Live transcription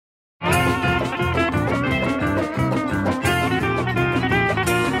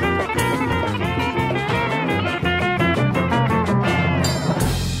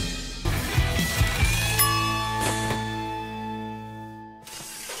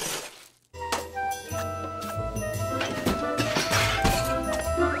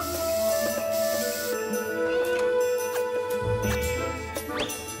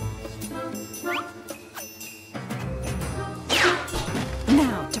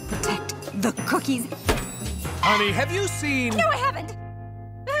The cookies. Honey, have you seen... No, I haven't.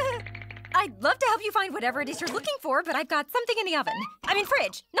 I'd love to help you find whatever it is you're looking for, but I've got something in the oven. I mean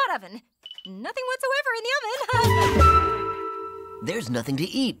fridge, not oven. Nothing whatsoever in the oven. There's nothing to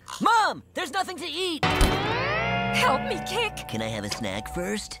eat. Mom, there's nothing to eat. Help me, Kick. Can I have a snack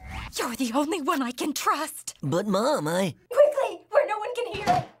first? You're the only one I can trust. But Mom, Quickly, where no one can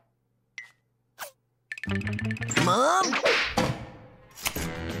hear. Mom?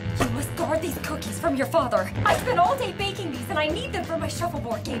 You must guard these cookies from your father. I spent all day baking these, and I need them for my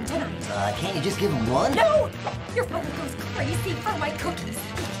shuffleboard game tonight. Can't you just give him one? No! Your father goes crazy for my cookies.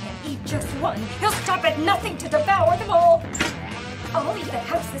 He can't eat just one. He'll stop at nothing to devour them all. I'll leave the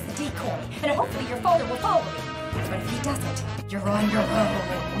house as a decoy, and hopefully your father will follow me. But if he doesn't, you're on your own.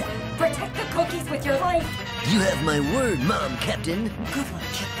 Protect the cookies with your life. You have my word, Mom, Captain. Good luck,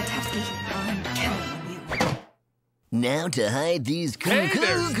 Kick Buttowski. I'm counting on you. Now to hide these Hey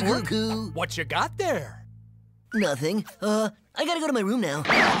there, Sport. cuckoo. What you got there? Nothing. I gotta go to my room now.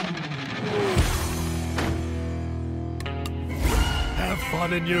 Have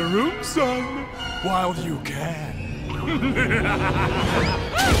fun in your room, son, while you can.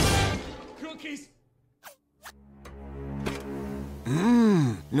 Cookies!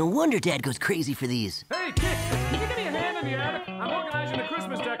 No wonder Dad goes crazy for these. Hey, Kick, can you give me a hand in the attic? I'm organizing the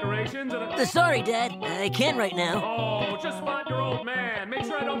Christmas decorations and Sorry, Dad. I can't right now. Oh, just spot your old man. Make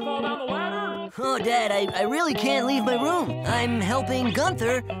sure I don't fall down the ladder. Oh, Dad, I really can't leave my room. I'm helping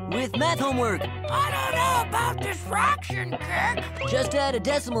Gunther with math homework. I don't know about this fraction, Kick. Just add a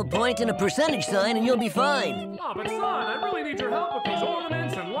decimal point and a percentage sign and you'll be fine. Oh, but son, I really need your help with these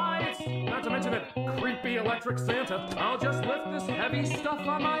ornaments and lights. Not to mention that creepy electric Santa. I'll just lift this heavy stuff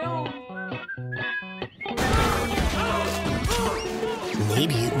on my own.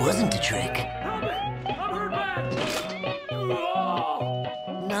 Maybe it wasn't a trick. Help me! I'm hurt bad. Oh,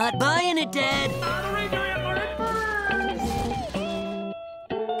 Not buying it, Dad.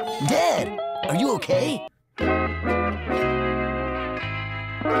 Dad, are you okay?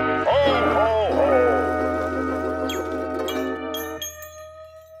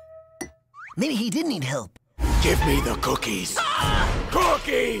 Maybe he did need help. Give me the cookies.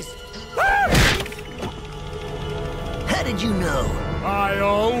 Cookies! How did you know? I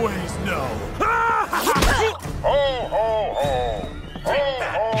always know. Ho, ho, ho! Ho, ho, ho!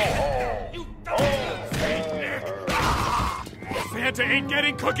 Santa ain't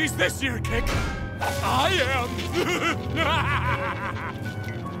getting cookies this year, Kick. I am.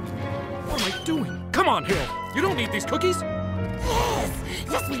 What am I doing? Come on, Hill. You don't need these cookies.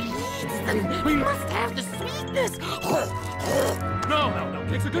 Yes, we need them. We must have the sweetness. No,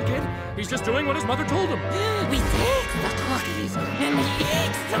 Kick's a good kid. He's just doing what his mother told him. We take the cookies and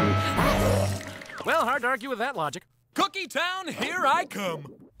eat them. Well, hard to argue with that logic. Cookie Town, here I come.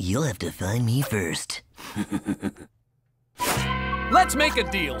 You'll have to find me first. Let's make a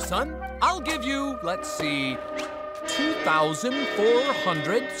deal, son. I'll give you, let's see,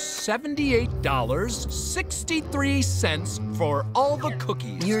 $2,478.63 for all the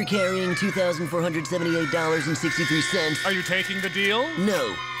cookies. You're carrying $2,478.63. Are you taking the deal?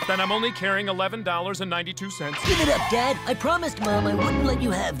 No. Then I'm only carrying $11.92. Give it up, Dad. I promised Mom I wouldn't let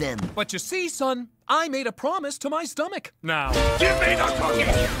you have them. But you see, son, I made a promise to my stomach. Now, give me the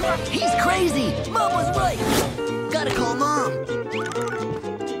cookies! He's crazy. Mom was right. Gotta call Mom.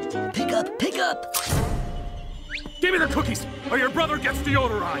 Pick up. Give me the cookies, or your brother gets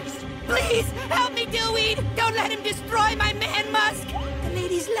deodorized. Please, help me, Dewey. Don't let him destroy my man musk. The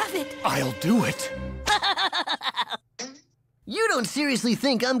ladies love it. I'll do it. You don't seriously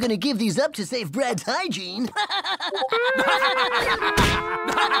think I'm gonna give these up to save Brad's hygiene? Enough!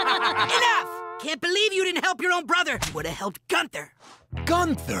 Can't believe you didn't help your own brother. Would have helped Gunther.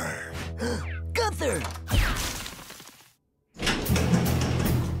 Gunther. Gunther!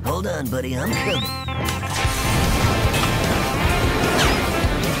 Hold on, buddy, I'm coming.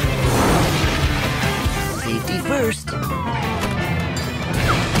 Safety first.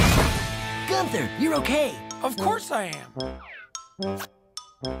 Gunther, you're okay. Of course I am.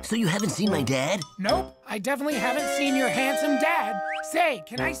 So you haven't seen my dad? Nope, I definitely haven't seen your handsome dad. Say,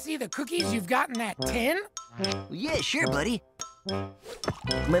 can I see the cookies you've got in that tin? Yeah, sure, buddy.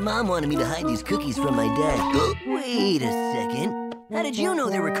 My mom wanted me to hide these cookies from my dad. Wait a second. How did you know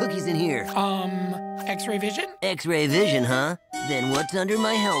there were cookies in here? X-ray vision? X-ray vision, huh? Then what's under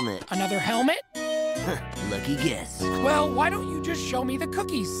my helmet? Another helmet? Lucky guess. Well, why don't you just show me the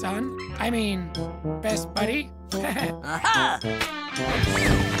cookies, son? I mean, best buddy. Aha!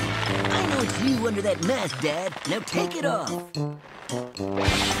 I know it's you under that mask, Dad. Now take it off.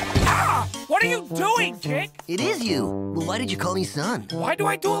 Ah! What are you doing, Kick? It is you. Well, why did you call me son? Why do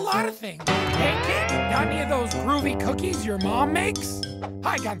I do a lot of things? Hey, Kick, got any of those groovy cookies your mom makes?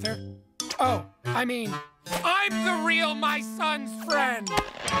 Hi, Gunther. Oh, I mean, I'm the real my son's friend.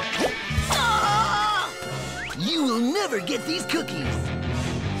 Ah! You will never get these cookies.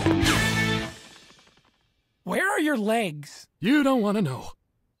 Where are your legs? You don't want to know.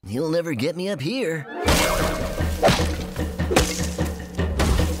 You'll never get me up here.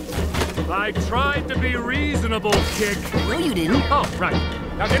 I tried to be reasonable, Kick. No, you didn't. Oh, right.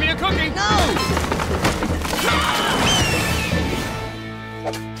 Now give me a cookie. No!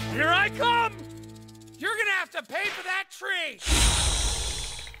 Here I come! You're gonna have to pay for that tree!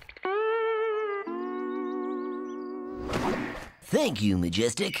 Thank you,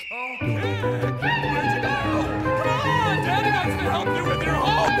 Majestic. Where'd you go? Come on! Daddy wants to help you with your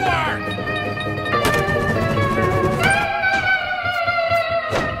homework!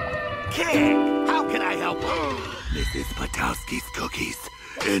 Kick, how can I help you? Mrs. Buttowski's cookies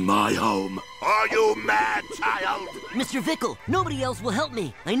in my home. Are you mad, child? Mr. Vickle, nobody else will help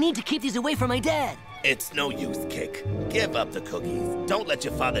me. I need to keep these away from my dad. It's no use, Kick. Give up the cookies. Don't let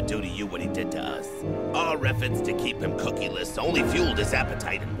your father do to you what he did to us. Our efforts to keep him cookieless only fueled his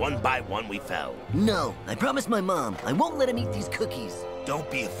appetite, and one by one we fell. No, I promised my mom I won't let him eat these cookies. Don't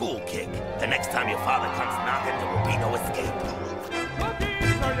be a fool, Kick. The next time your father comes knocking, there will be no escape.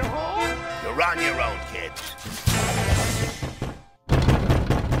 Cookies, are you home? You're on your own, kid.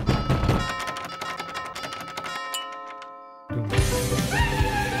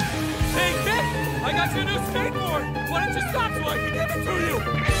 Hey, Kick! I got you a new skateboard! Why don't you stop so I can give it to you?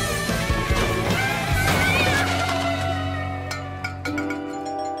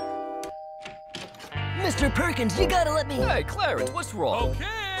 Mr. Perkins, you gotta let me... Hey, Clarence, what's wrong?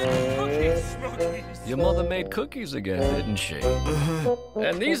 Okay, cookies, smokies. Your mother made cookies again, didn't she?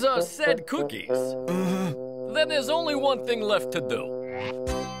 And these are said cookies. Then there's only one thing left to do.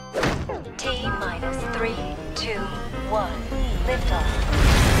 T-minus 3, 2, 1, liftoff.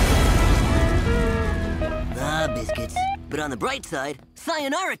 Ah, biscuits. But on the bright side,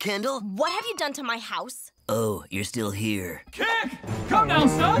 sayonara, Kendall. What have you done to my house? Oh, you're still here. Kick! Come now,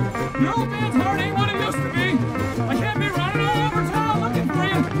 son! Your old man's heart ain't what it used to be! I can't be running all over town looking for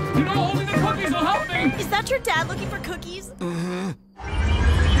you! You know only the cookies will help me! Is that your dad looking for cookies? Mm-hmm.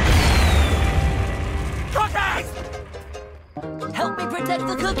 Cookies! Help me protect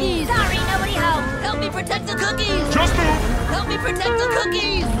the cookies! Sorry, nobody home! Help me protect the cookies! Just move! Help me protect the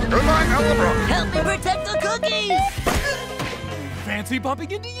cookies! Good night, Algebra. Help me protect the cookies! Fancy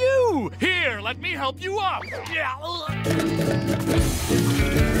bumping into you. Here, let me help you up. Yeah.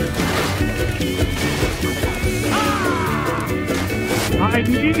 I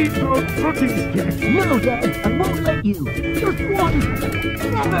need those cookies, Kick. No, Dad, I won't let you. Just one.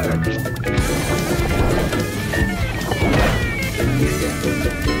 Never.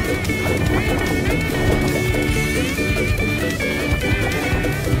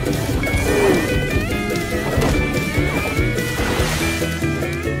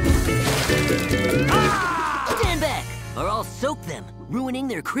 Stand back, or I'll soak them, ruining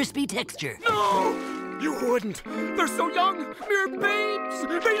their crispy texture. No, you wouldn't. They're so young, mere babes.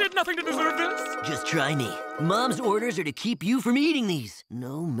 They did nothing to deserve this. Just try me. Mom's orders are to keep you from eating these,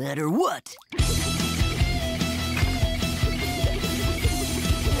 no matter what.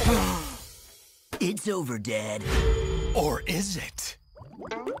 It's over, Dad. Or is it?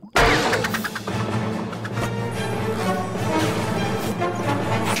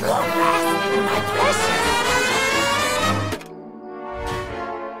 At long last, my precious.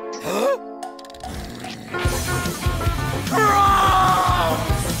 Huh? Come on.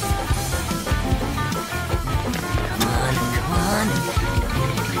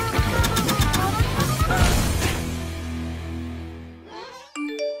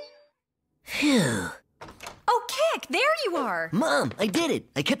 Phew. Oh, Kick, there you are. Mom, I did it.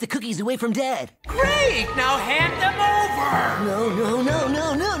 I kept the cookies away from Dad. Great! Now hand them over! No.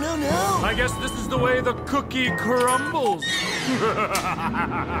 I guess this is the way the cookie crumbles.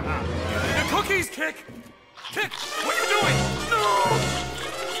 The cookies, Kick! Kick, what are you doing? No!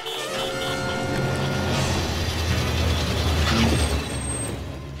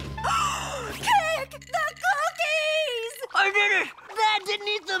 Kick, the cookies! I did it! Dad didn't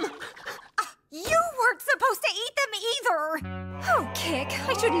eat them! You weren't supposed to eat them either! Oh, Kick,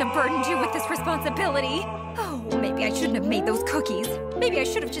 I shouldn't have burdened you with this responsibility. Oh, maybe I shouldn't have made those cookies. Maybe I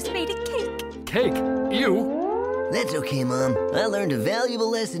should have just made a cake. Cake? You? That's okay, Mom. I learned a valuable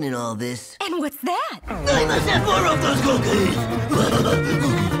lesson in all this. And what's that? I must have more of those cookies!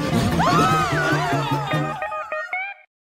 Ah!